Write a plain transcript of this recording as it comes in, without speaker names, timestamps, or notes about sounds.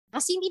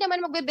Kasi hindi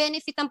naman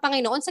magbe-benefit ang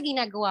Panginoon sa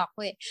ginagawa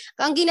ko eh.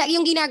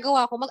 Yung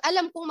ginagawa ko,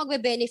 alam kong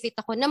magbe-benefit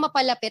ako na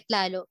mapalapit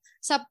lalo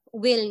sa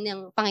will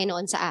ng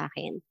Panginoon sa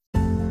akin.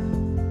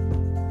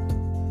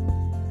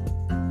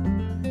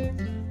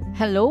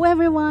 Hello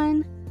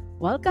everyone!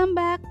 Welcome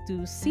back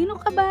to Sino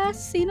Ka Ba?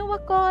 Sino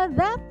Ako?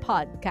 The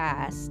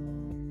podcast.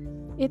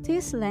 It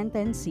is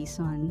Lenten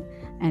season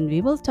and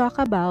we will talk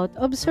about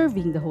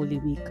observing the Holy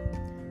Week.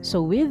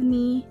 So with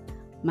me,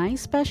 my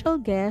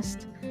special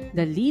guest,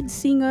 the lead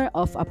singer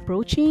of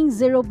Approaching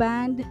Zero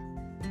Band,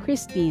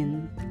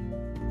 Christine.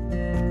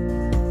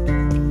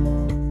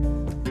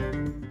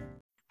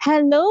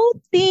 Hello,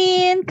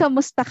 Tin!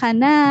 Kamusta ka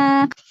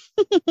na?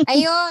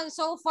 Ayun,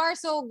 so far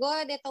so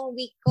good. Itong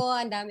week ko,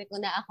 ang dami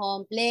ko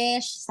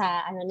na-accomplish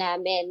sa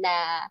namin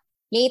na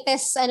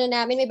latest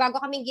namin. May bago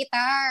kaming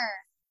guitar.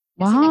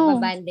 Kasi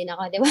nagbaband din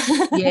ako, di ba?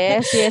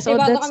 Yes. May Oh,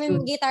 bago that's kaming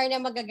good. guitar na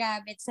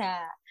magagamit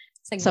sa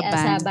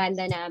band.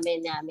 banda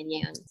namin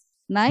ngayon.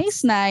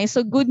 Nice.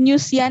 So good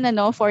news yan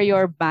for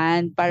your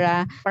band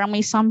para parang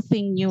may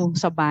something new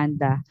sa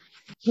banda.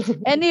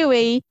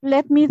 Anyway,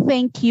 let me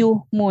thank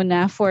you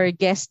muna for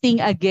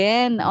guesting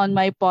again on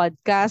my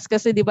podcast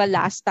kasi 'di ba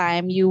last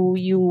time you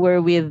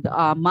were with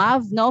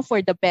Mav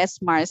for the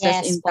best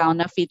Marces in town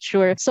na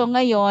feature. So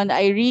ngayon,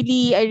 I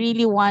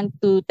really want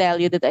to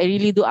tell you that I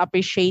really do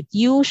appreciate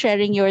you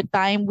sharing your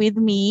time with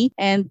me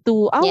and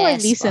to our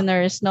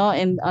listeners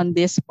and on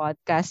this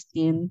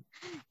podcasting.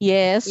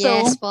 Yes.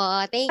 Yes po.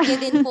 Thank you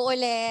din po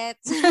ulit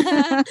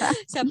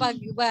sa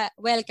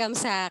pag-welcome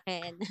sa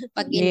akin,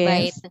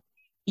 pag-invite.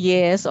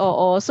 Yes,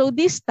 oo. So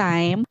this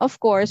time, of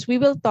course,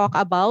 we will talk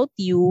about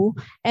you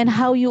and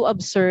how you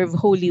observe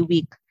Holy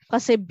Week.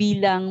 Kasi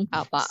bilang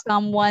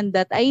someone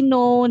that I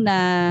know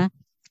na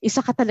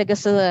isa ka talaga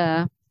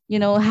sa,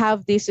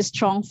 have this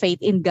strong faith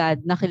in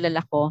God na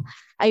kilala ko,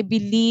 I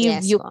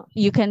believe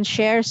you can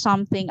share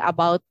something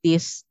about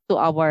this to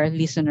our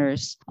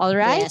listeners. All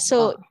right? Yes,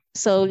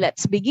 so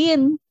let's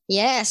begin.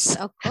 Yes,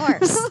 of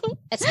course.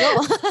 Let's go.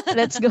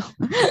 Let's go.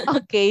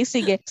 Okay,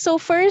 sige. So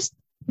first,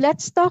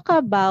 let's talk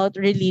about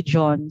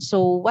religion.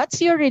 So,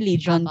 what's your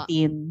religion,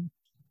 Tin?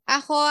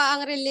 Ako,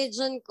 ang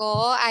religion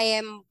ko,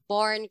 I am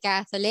born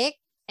Catholic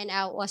and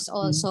I was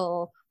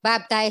also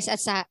baptized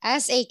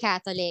as a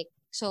Catholic.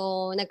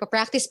 So,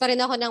 nagpa-practice pa rin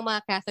ako ng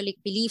mga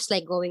Catholic beliefs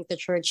like going to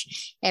church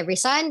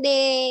every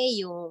Sunday,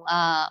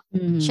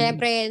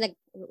 syempre,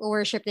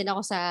 nag-worship din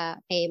ako sa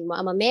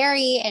Mama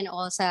Mary and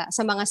also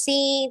sa mga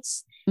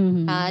saints.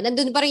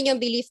 Nandun pa rin yung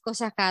belief ko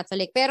sa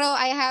Catholic. Pero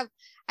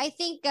I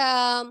think,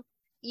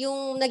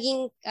 yung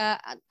naging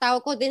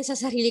tawag ko din sa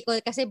sarili ko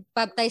kasi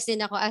baptized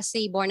din ako as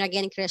a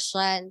born-again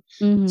Christian.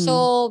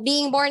 So,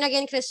 being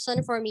born-again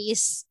Christian for me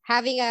is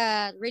having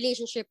a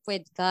relationship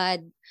with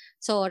God.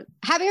 So,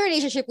 having a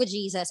relationship with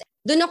Jesus.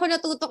 Doon ako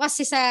natuto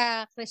kasi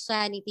sa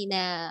Christianity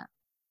na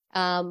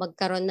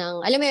magkaroon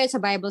ng, alam mo yun,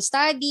 sa Bible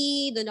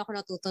study. Doon ako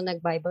natuto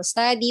nag-Bible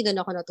study. Doon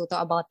ako natuto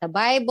about the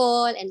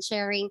Bible and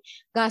sharing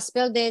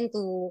gospel din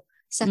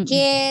sa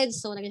kids.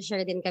 So,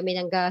 nag-share din kami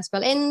ng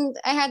gospel. And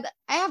I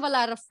have a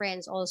lot of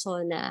friends also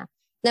na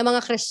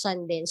mga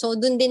Christian din. So,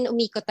 dun din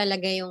umikot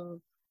talaga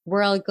yung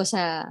world ko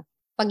sa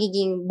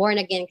pagiging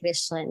born-again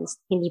Christians.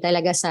 Hindi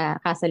talaga sa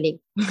Catholic.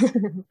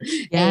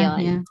 Yeah.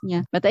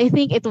 But I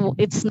think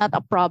it's not a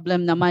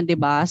problem naman, di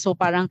ba? So,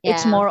 parang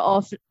it's more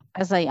of,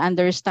 as I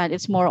understand,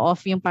 it's more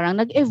of yung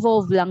parang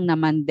nag-evolve lang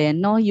naman din,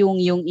 no? Yung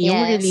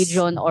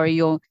religion or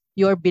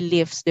your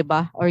beliefs, di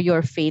ba? Or your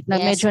faith. Na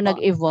medyo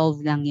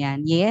nag-evolve lang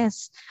yan.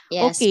 Yes.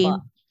 Okay.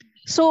 Po.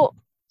 So,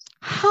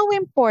 how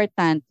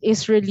important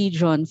is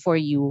religion for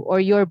you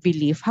or your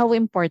belief? How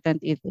important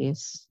it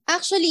is?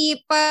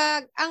 Actually,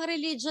 pag ang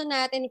religion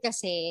natin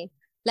kasi,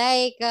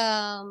 like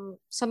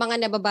sa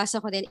mga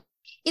nababasa ko din,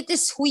 it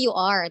is who you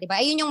are, di ba?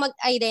 Ayun yung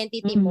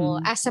mag-identity mo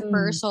as a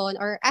person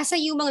or as a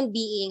human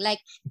being. Like,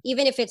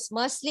 even if it's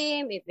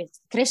Muslim, if it's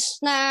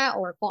Krishna,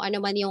 or kung ano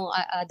man yung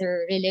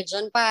other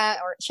religion pa,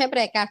 or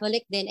syempre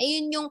Catholic din,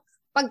 ayun yung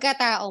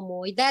pagkatao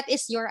mo. That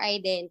is your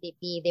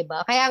identity, di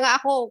ba? Kaya nga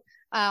ako,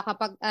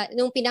 kapag,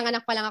 nung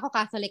pinanganak pa lang ako,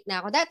 Catholic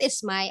na ako, that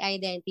is my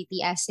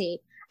identity as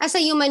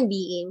a human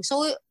being.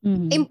 So,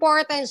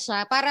 important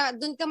siya para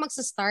dun ka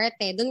magsa-start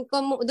eh.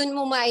 Dun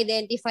mo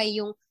ma-identify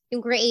yung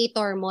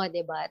creator mo,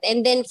 di ba?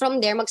 And then from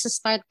there,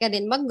 magsa-start ka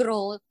din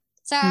mag-grow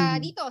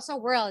dito sa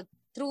world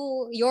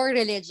through your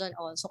religion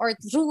also or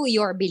through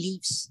your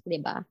beliefs,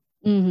 di ba?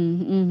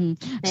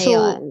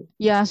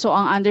 So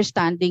ang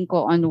understanding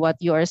ko on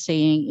what you are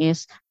saying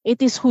is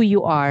it is who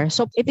you are.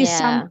 So it is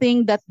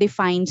something that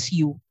defines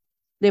you.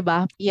 Di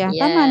ba? Yeah,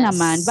 tama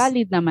naman.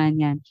 Valid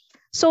naman yan.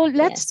 So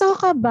let's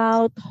talk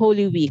about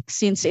Holy Week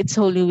since it's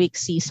Holy Week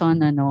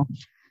season,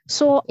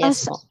 So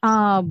as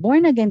a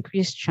born-again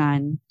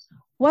Christian,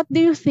 what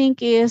do you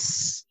think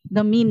is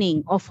the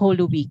meaning of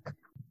Holy Week?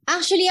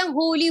 Actually, ang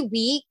Holy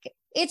Week,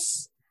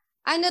 it's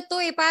ano to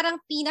parang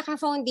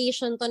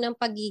pinaka-foundation to ng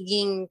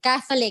pagiging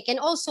Catholic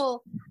and also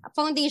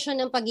foundation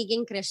ng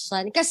pagiging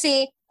Christian.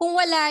 Kasi kung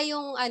wala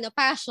yung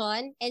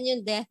passion and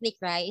yung death ni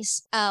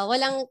Christ,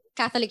 walang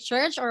Catholic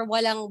Church or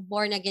walang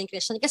born again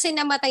Christian kasi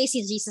namatay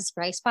si Jesus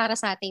Christ para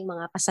sa ating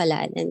mga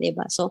kasalanan, 'di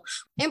ba? So,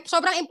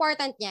 sobrang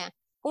important niya.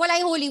 Kung wala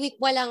yung Holy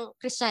Week, walang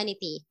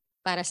Christianity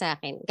para sa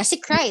akin. Kasi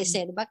Christ,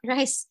 'di ba?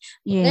 Christ,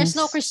 there's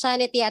no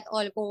Christianity at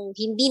all kung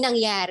hindi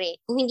nangyari,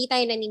 kung hindi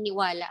tayo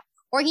naniniwala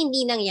or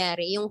hindi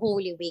nangyari yung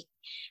Holy Week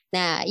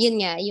na yun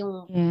nga,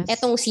 yung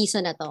etong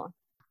season na to.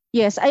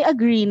 Yes, I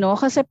agree, no?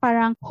 Kasi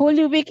parang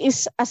Holy Week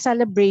is a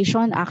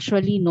celebration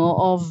actually, no?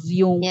 Of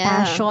yung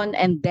passion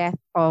and death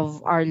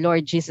of our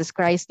Lord Jesus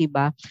Christ,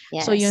 diba?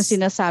 Yes. So yung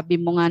sinasabi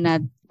mo nga na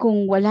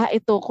kung wala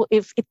ito,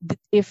 if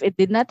it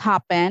did not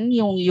happen,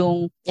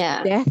 yung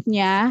death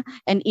niya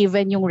and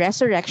even yung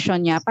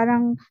resurrection niya,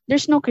 parang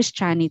there's no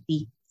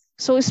Christianity.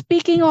 So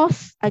speaking of,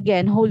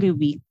 again, Holy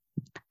Week,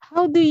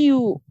 how do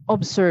you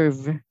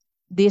observe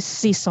this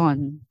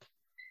season?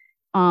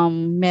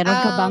 Meron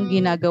ka bang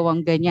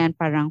ginagawang ganyan,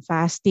 parang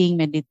fasting,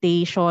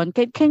 meditation?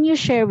 Can you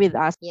share with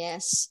us?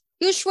 Yes.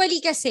 Usually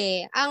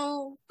kasi,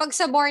 pag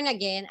sa born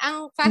again,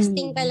 ang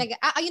fasting talaga,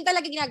 ayun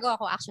talaga ginagawa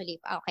ko actually.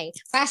 Okay,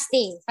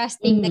 fasting,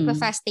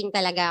 nagpa-fasting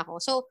talaga ako.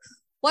 So,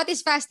 what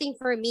is fasting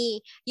for me?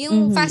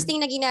 Yung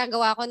fasting na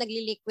ginagawa ko,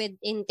 nagli-liquid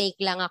intake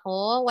lang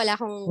ako. Wala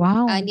akong,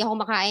 hindi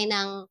ako makain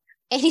ng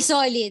any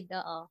solid.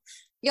 Oo.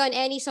 Yun,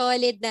 any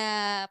solid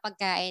na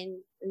pagkain,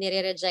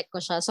 nire-reject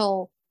ko siya.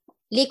 So,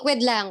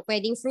 liquid lang.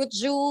 Pwedeng fruit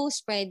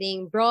juice,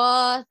 pwedeng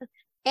broth,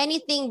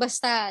 anything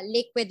basta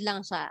liquid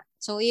lang siya.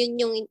 So, yun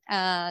yung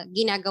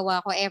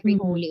ginagawa ko every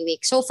Holy Week.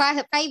 So,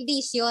 5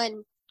 days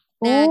yun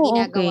na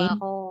ginagawa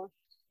ko.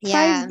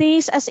 Yeah. 5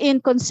 days as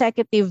in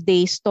consecutive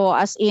days to,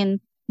 as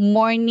in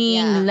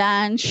morning,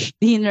 lunch,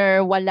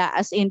 dinner, wala,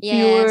 as in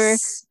pure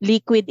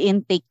liquid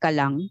intake ka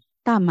lang.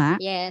 Tama?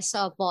 Yes,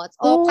 opo.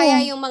 O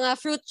kaya yung mga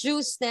fruit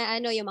juice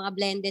na yung mga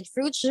blended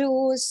fruit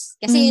juice.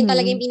 Kasi yun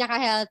talaga yung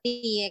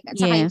pinaka-healthy. At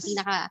saka yung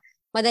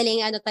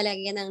pinaka-madaling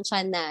talaga ng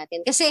tiyan natin.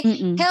 Kasi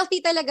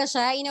healthy talaga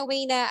siya in a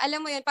way na,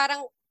 alam mo yun,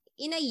 parang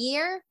in a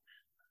year,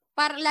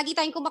 parang lagi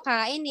tayong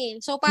kumakain eh.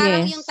 So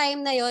parang yung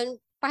time na yun,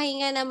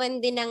 pahinga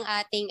naman din ng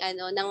ating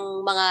ng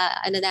mga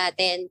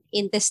natin,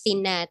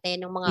 intestine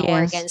natin, ng mga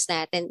organs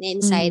natin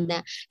inside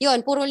na.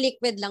 Yun, puro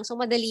liquid lang. So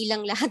madali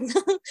lang lahat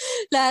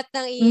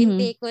ng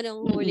i-intake ko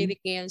ng Holy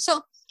Week ngayon.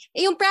 So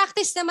yung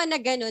practice naman na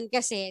ganun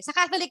kasi sa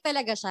Catholic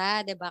talaga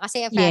siya, 'di ba?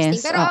 Kasi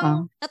fasting. Pero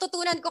ang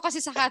natutunan ko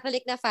kasi sa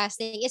Catholic na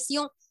fasting is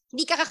yung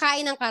hindi ka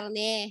kakain ng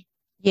karne.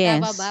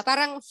 Yes. Tama ba?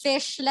 Parang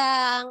fish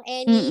lang,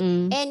 any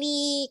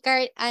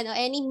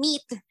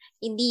meat.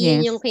 Hindi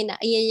yun yung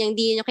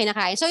hindi yun yung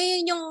kinakain. So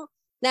yun yung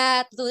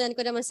natutunan ko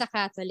naman sa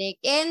Catholic.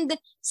 And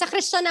sa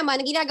Christian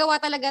naman,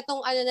 ginagawa talaga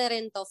tong na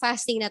rin to,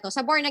 fasting na to.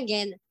 Sa born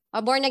again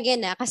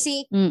na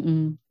kasi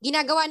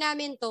ginagawa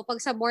namin to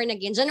pag sa born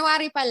again.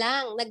 January pa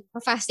lang,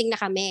 nagpa-fasting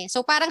na kami. So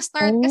parang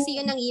start kasi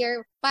yun ng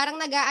year, parang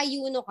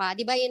nag-aayuno ka.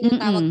 Di ba yun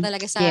yung tawag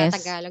talaga sa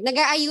Tagalog?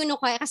 Nag-aayuno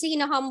ka kasi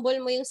hinahumble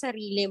mo yung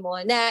sarili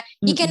mo na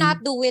you cannot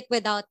do it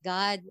without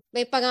God.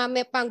 May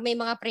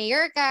mga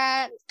prayer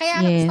ka. Kaya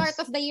start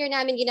of the year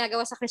namin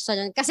ginagawa sa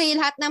Christian kasi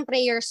lahat ng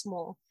prayers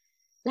mo,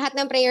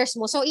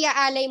 so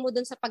iaalay mo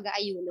dun sa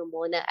pag-aayuno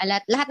mo na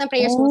lahat ng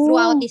prayers mo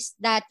throughout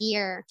that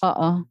year.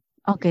 Oo.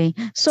 Okay.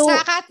 So,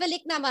 sa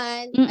Catholic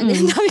naman,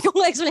 dami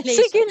kong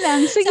explanation.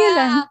 Sige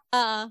lang.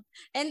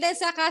 And then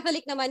sa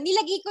Catholic naman,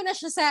 nilagay ko na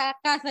siya sa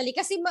Catholic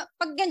kasi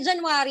pag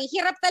January,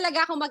 hirap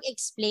talaga ako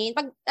mag-explain.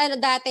 Pag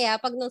dati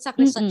pag nung sa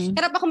Christian,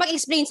 hirap ako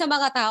mag-explain sa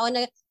mga tao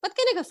na, ba't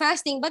ka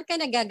nag-fasting? Ba't ka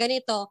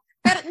nagaganito?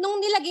 Pero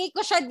nung nilagay ko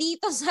siya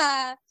dito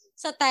sa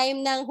time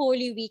ng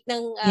Holy Week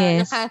ng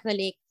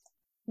Catholic,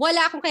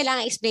 wala akong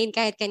kailangan explain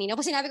kahit kanina.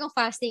 Kung sinabi kong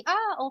fasting,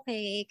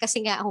 okay, kasi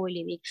nga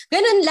Holy Week.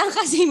 Ganun lang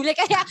kasimple.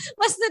 Kaya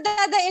mas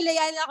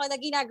nadadailayan ako na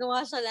ginagawa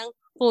siya ng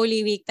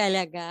Holy Week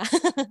talaga.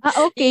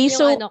 Okay.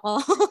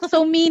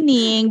 So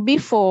meaning,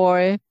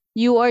 before,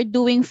 you are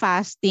doing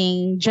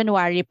fasting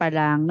January pa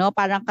lang, no?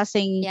 Parang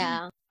kasing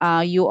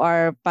you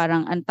are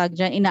parang antag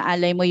dyan,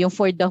 inaalay mo yung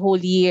for the whole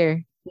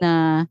year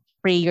na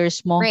prayers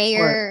mo.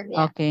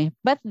 Okay.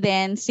 But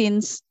then,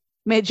 since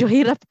medyo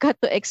hirap ka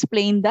to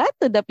explain that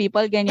to the people,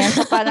 ganyan.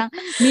 So parang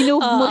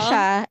minove mo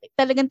siya,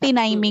 talagang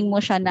tiniming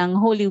mo siya ng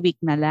Holy Week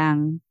na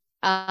lang.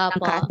 Ng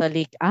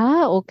Catholic.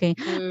 Okay.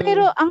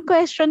 Pero ang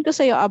question ko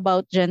sa'yo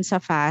about dyan sa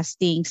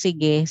fasting,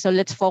 sige, so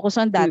let's focus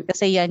on that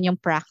kasi yan yung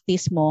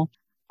practice mo.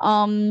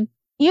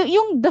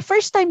 Yung the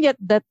first time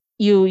that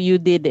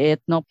you did it,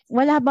 no?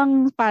 Wala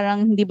bang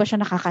parang hindi ba siya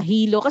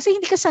nakakahilo? Kasi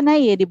hindi ka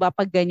sanay di ba?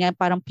 Pag ganyan,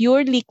 parang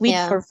pure liquid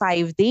for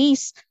 5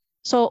 days.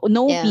 So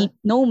no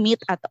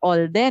meat at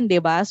all then, 'di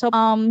ba? So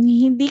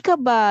hindi ka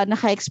ba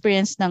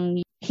naka-experience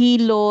ng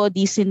hilo,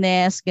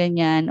 dizziness,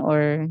 ganyan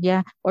or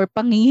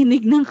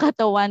panginginig ng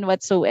katawan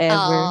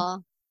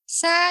whatsoever?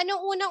 Sa nung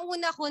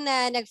unang-una ko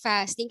na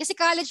nag-fasting, kasi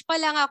college pa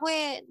lang ako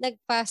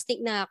nag-fasting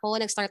na ako,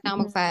 nag-start na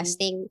ako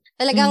mag-fasting.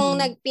 Talagang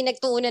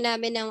pinagtuunan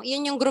namin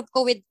yun yung group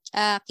ko with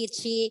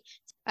Kichi,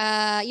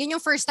 yun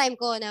yung first time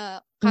ko na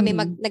kami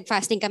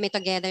nag-fasting kami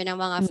together ng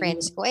mga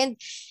friends ko. And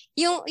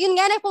yun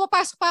nga,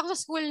 nagpapasok pa ako sa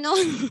school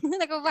noon.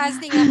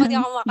 Nagpa-fasting ako, di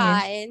ako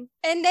makain.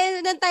 And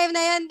then, noong time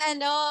na yun,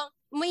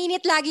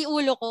 mainit lagi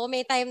ulo ko.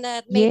 May time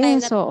na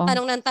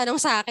tanong ng tanong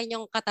sa akin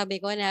yung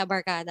katabi ko na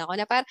barkada ko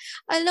na parang,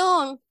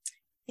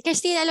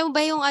 Christine, alam mo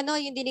ba yung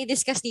yung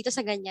dinidiscuss dito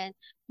sa ganyan?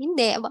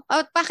 Hindi.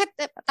 Bakit?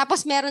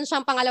 Tapos meron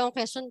siyang pangalawang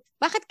question.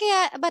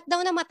 Ba't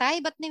daw namatay?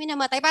 Ba't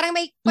namatay? Parang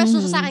may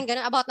question sa akin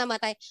ganun about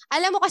namatay.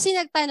 Alam mo kasi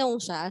nagtanong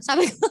siya.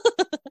 Sabi ko,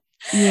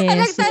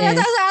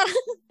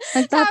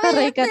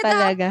 Nagtataray ka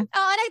talaga.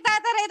 Oo,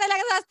 nagtataray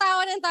talaga sa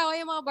tawa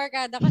yung mga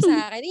barkada ko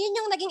sa akin. Yun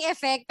yung naging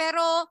effect.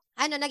 Pero,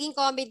 naging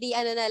comedy,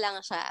 na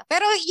lang siya.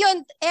 Pero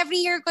yun,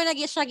 every year ko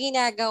siya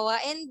ginagawa.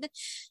 And,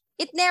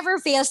 it never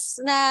fails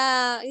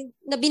na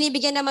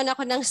binibigyan naman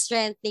ako ng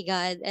strength ni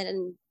God.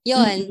 And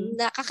yun,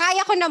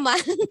 nakakaya ko naman.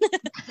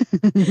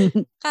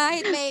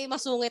 Kahit may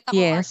masungit ako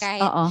or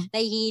kahit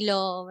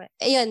nahihilo.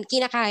 Ayun,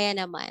 kinakaya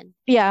naman.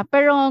 Yeah,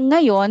 pero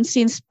ngayon,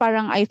 since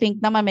parang I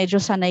think naman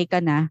medyo sanay ka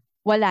na,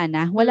 wala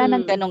nang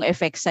ganong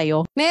effect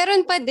sa'yo.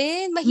 Meron pa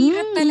din.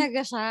 Mahirap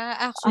talaga siya,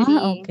 actually.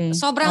 Okay.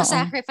 Sobrang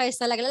sacrifice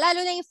talaga.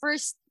 Lalo na yung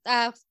first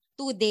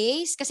 2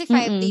 days. Kasi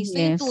 5 days. So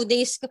yung 2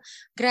 days,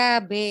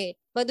 grabe.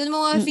 Doon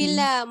mo feel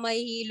na may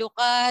hilo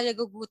ka,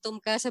 nagugutom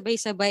ka,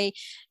 sabay-sabay.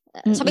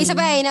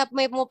 Sabay-sabay na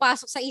may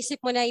pumapasok sa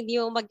isip mo na hindi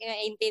mo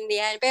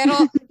mag-intindihan. Pero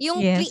yung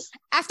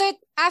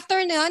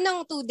after noon, ng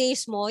 2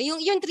 days mo,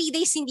 yung 3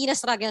 days hindi na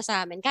struggle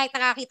sa amin. Kahit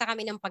nakakita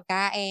kami ng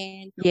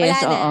pagkain.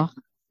 Yes, wala na.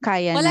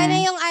 Kaya wala na.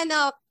 na yung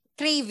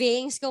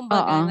cravings,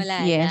 kumbaga, wala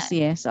na.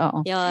 Yes,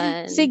 oo.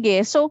 Yun.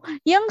 Sige, so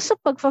yung sa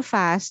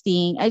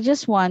pagfa-fasting, I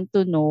just want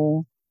to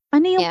know,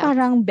 ano yung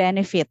parang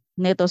benefit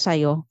nito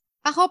sa'yo?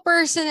 Ako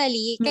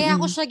personally, kaya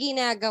ako siya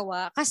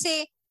ginagawa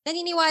kasi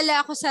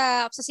naniniwala ako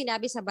sa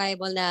sinabi sa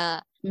Bible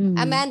na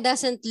a man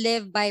doesn't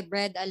live by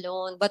bread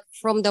alone but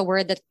from the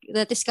word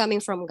that is coming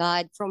from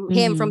God, from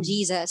Him, from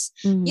Jesus.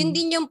 Yun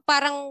din yung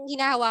parang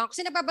hinahawa ko.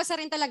 Kasi nagbabasa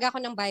rin talaga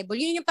ako ng Bible.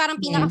 Yun yung parang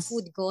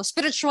pinaka-food ko.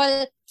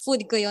 Spiritual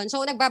food ko yun.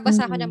 So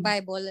nagbabasa ako ng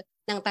Bible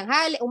ng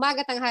tanghali,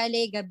 umaga,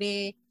 tanghali,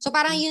 gabi. So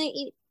parang yun,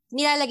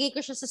 nilalagay ko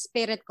siya sa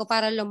spirit ko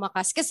para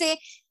lumakas. Kasi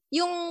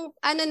yung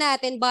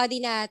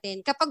body natin,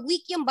 kapag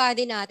weak yung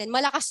body natin,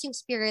 malakas yung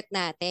spirit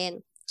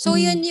natin. So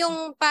yun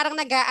yung parang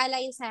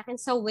nag-a-align sa akin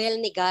sa will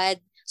ni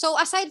God. So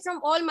aside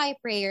from all my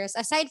prayers,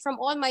 aside from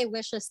all my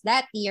wishes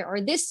that year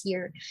or this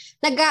year,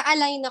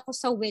 nag-a-align ako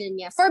sa will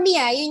niya. For me,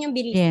 yun yung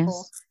belief ko.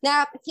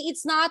 Na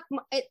it's not,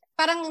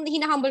 parang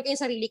hinahumble ko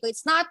yung sarili ko,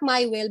 it's not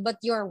my will but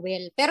your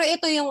will. Pero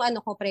ito yung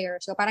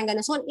prayers ko, parang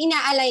gano'n. So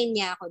ina-align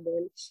niya ako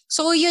dun.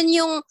 So yun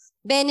yung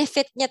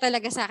benefit niya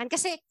talaga sa akin.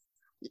 Kasi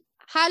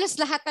halos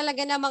lahat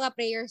talaga ng mga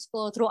prayers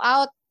ko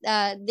throughout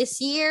this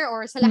year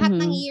or sa lahat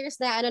ng years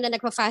na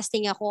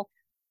nagpa-fasting ako,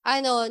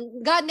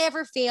 God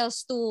never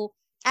fails to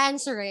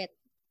answer it.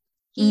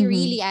 He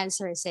really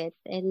answers it.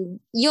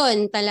 And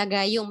yun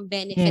talaga yung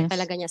benefit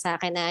talaga niya sa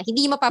akin na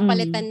hindi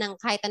mapapalitan ng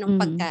kahit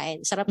anong pagkain.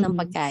 Sarap ng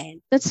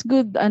pagkain. That's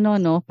good,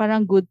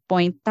 parang good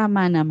point.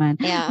 Tama naman.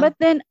 Yeah. But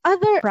then,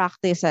 other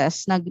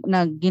practices na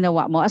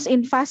ginawa mo, as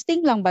in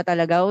fasting lang ba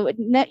talaga?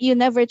 You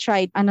never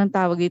tried, anong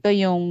tawag dito,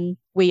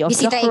 yung way of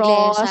Bisita the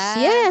cross? iglesia.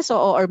 Yes,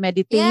 or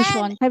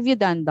meditation. Yeah. Have you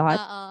done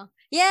that?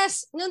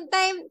 Yes, noong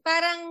time,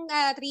 parang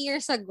 3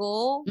 years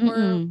ago,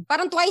 or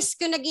parang twice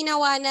ko na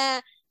ginawa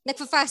na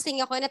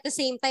nagfa-fasting ako and at the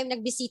same time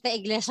nagbisita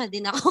iglesia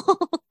din ako.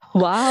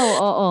 Wow,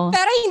 oo.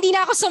 Pero hindi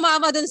na ako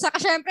sumama dun sa,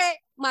 syempre,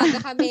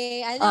 maga kami,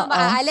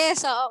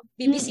 maaalis, so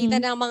bibisita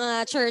ng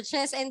mga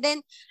churches, and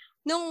then,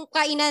 nung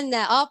kainan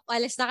na,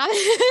 alis na kami.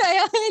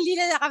 Hindi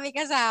na kami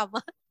kasama.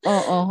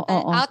 Oo.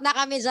 Out na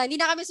kami dyan. Hindi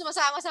na kami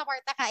sumasama sa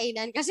part na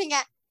kainan kasi nga,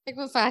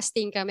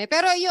 nagpa-fasting kami.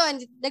 Pero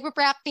yun,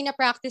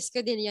 na-practice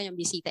ko din yun, yung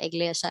bisita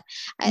iglesia.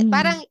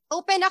 Parang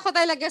open ako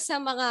talaga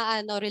sa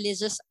mga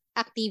religious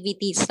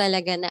activities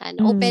talaga na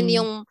open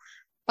yung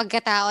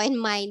pagkatao and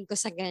mind ko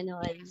sa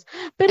ganon.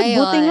 Pero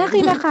buti nga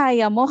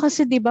kinakaya mo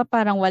kasi 'di ba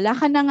parang wala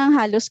ka na ngang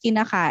halos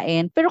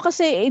kinakain. Pero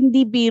kasi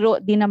hindi biro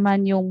din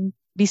naman yung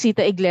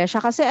bisita iglesia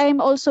kasi I'm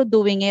also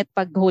doing it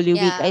pag Holy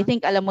Week. I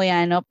think alam mo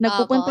yan,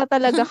 nagpupunta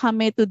talaga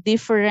kami to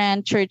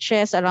different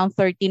churches, around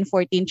 13,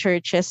 14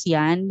 churches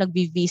yan.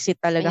 Nagbi-visit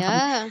talaga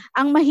kami.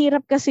 Ang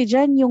mahirap kasi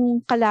dyan,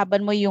 yung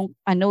kalaban mo yung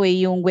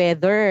yung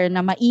weather na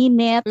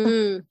mainit.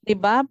 'Di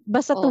ba?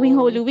 Basta tuwing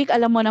Holy Week,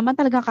 alam mo naman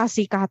talagang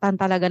kasikatan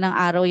talaga ng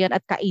araw yan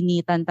at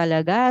kainitan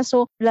talaga.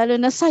 So,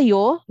 lalo na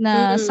sa'yo,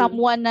 na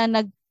someone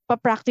na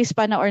pa-practice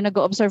pa na or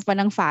nag-observe pa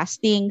ng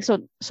fasting. So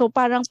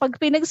parang pag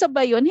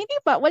pinagsabay yun,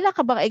 wala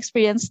ka bang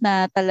experience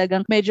na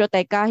talagang medyo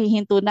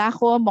hihinto na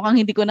ako,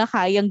 mukhang hindi ko na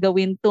kayang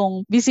gawin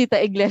tong bisita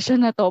iglesia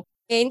na to?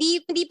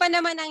 Hindi pa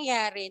naman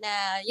nangyari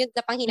na yun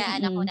na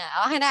panghinaan ako na,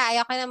 okay na,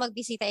 ayaw ka na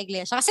magbisita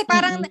iglesia. Kasi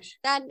parang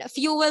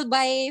fuel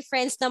by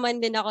friends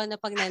naman din ako na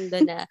pag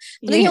nandun na.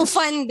 Yung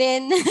fun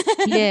din.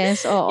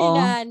 Yes, oo.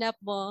 Hinahanap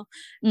mo.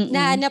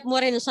 Hinahanap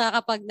mo rin siya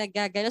kapag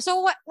naggagano.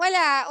 So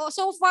wala.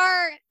 So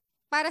far,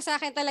 para sa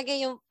akin talaga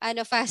yung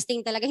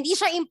fasting talaga. Hindi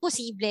siya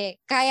imposible.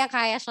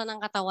 Kaya-kaya siya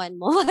ng katawan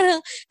mo. Parang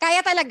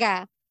kaya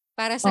talaga.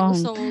 para sa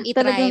gustong itry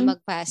Talagang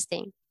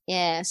mag-fasting.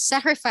 Yes,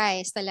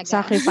 sacrifice talaga.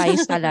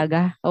 sacrifice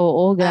talaga.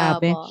 Oo,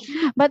 grabe. Opo.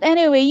 But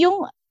anyway,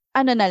 yung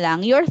ano na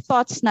lang, your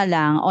thoughts na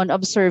lang on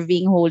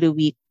observing Holy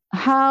Week,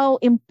 how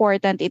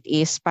important it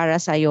is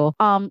para sa'yo.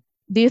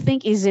 Do you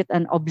think is it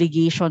an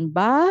obligation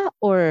ba?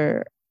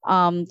 Or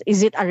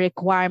is it a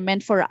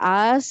requirement for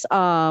us,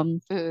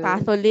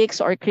 Catholics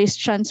or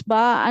Christians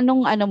ba?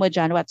 Anong ano mo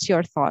dyan? What's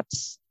your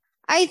thoughts?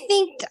 I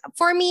think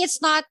for me,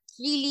 it's not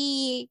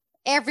really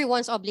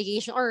everyone's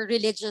obligation or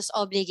religious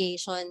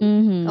obligation.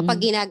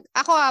 Kapag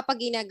pag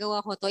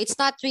ginagawa ko to, it's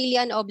not really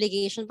an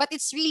obligation, but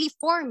it's really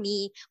for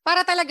me,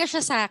 para talaga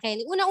siya sa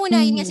akin.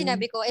 Una-una, yun nga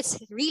sinabi ko, it's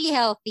really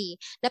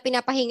healthy na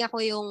pinapahinga ko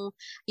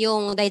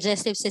yung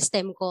digestive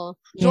system ko.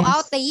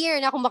 Throughout the year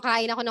na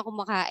kumakain ako ng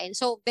kumakain.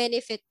 So,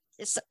 benefit,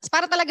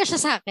 para talaga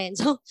siya sa akin.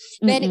 So,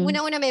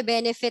 una-una may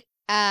benefit,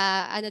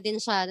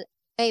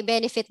 may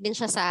benefit din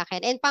siya sa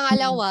akin. And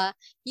pangalawa,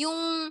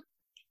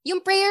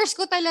 yung prayers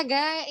ko talaga,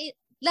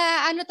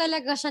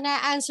 talaga siya,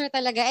 na-answer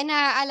talaga, and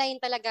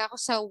na-align talaga ako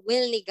sa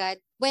will ni God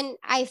when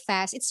I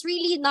fast. It's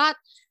really not,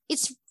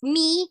 it's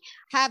me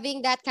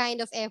having that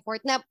kind of effort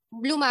na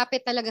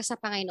lumapit talaga sa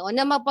Panginoon,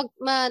 na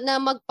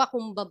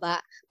magpakumbaba.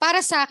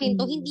 Para sa akin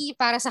to, hindi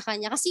para sa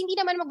Kanya. Kasi hindi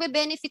naman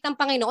magbe-benefit ang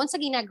Panginoon sa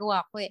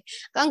ginagawa ko eh.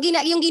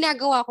 Yung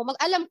ginagawa ko,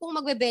 alam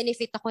kong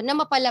magbe-benefit ako na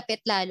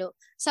mapalapit lalo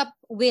sa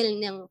will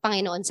ng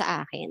Panginoon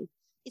sa akin.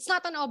 It's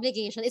not an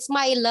obligation. It's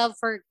my love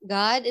for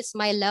God. It's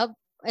my love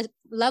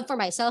for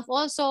myself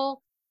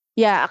also.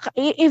 Yeah,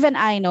 even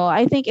I know.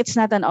 I think it's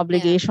not an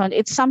obligation.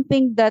 It's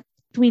something that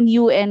between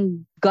you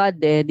and God,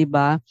 di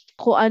ba?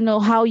 Kung ano,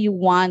 how you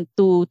want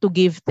to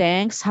give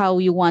thanks, how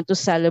you want to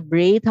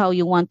celebrate, how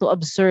you want to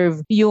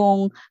observe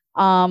yung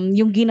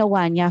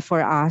ginawa niya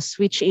for us,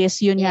 which is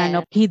yun nga,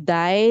 no, He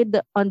died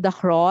on the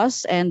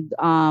cross and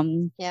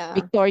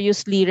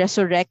victoriously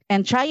resurrect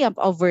and triumph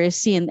over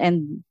sin.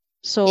 And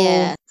so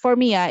for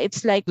me,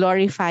 it's like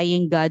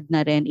glorifying God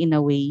na rin in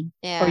a way,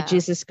 or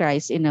Jesus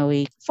Christ in a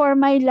way. For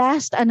my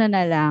last na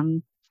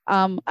lang,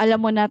 alam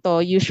mo na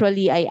to,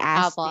 usually I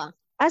ask,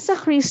 as a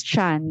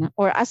Christian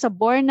or as a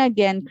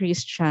born-again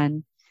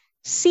Christian,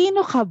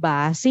 sino ka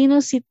ba? Sino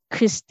si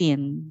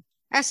Christine?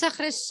 As a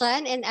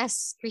Christian and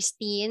as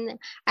Christine,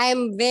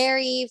 I'm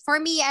really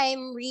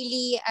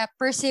a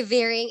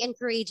persevering and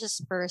courageous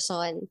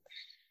person.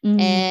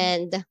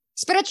 And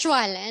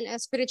spiritual, and a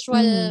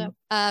spiritual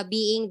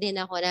being din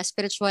ako, na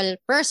spiritual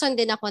person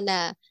din ako,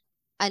 na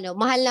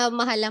mahal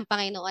ang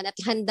Panginoon, at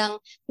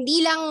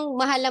hindi lang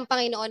mahal ang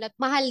Panginoon, at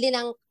mahal din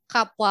ang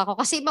kapwa ko.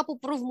 Kasi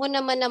mapuprove mo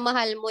naman na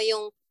mahal mo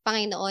yung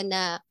Panginoon,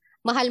 na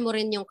mahal mo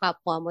rin yung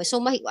kapwa mo.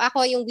 So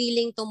ako yung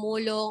willing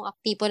tumulong,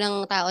 tipo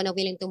ng tao na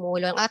willing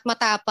tumulong, at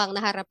matapang na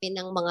harapin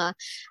ng mga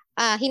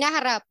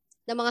hinaharap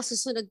ng mga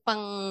susunod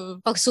pang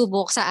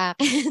pagsubok sa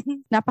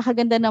akin.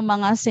 Napakaganda ng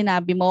mga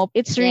sinabi mo.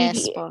 It's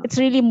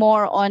really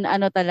more on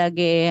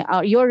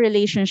your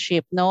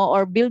relationship, no,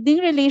 or building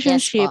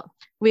relationship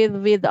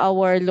with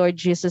our Lord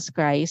Jesus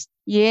Christ.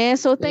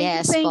 So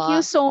thank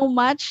you so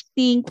much,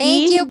 Tinky.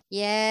 Thank you.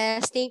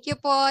 Yes, thank you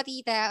po,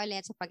 Tita,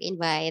 ulit sa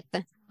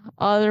pag-invite.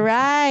 All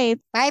right.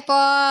 Bye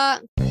po.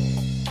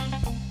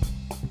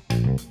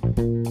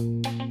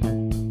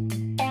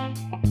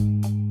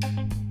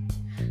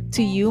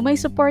 To you, my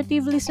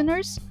supportive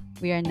listeners,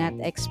 we are not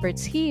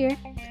experts here,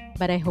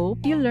 but I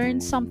hope you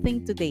learned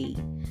something today.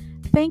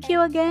 Thank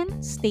you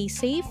again, stay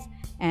safe,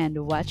 and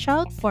watch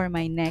out for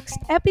my next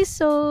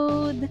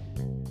episode.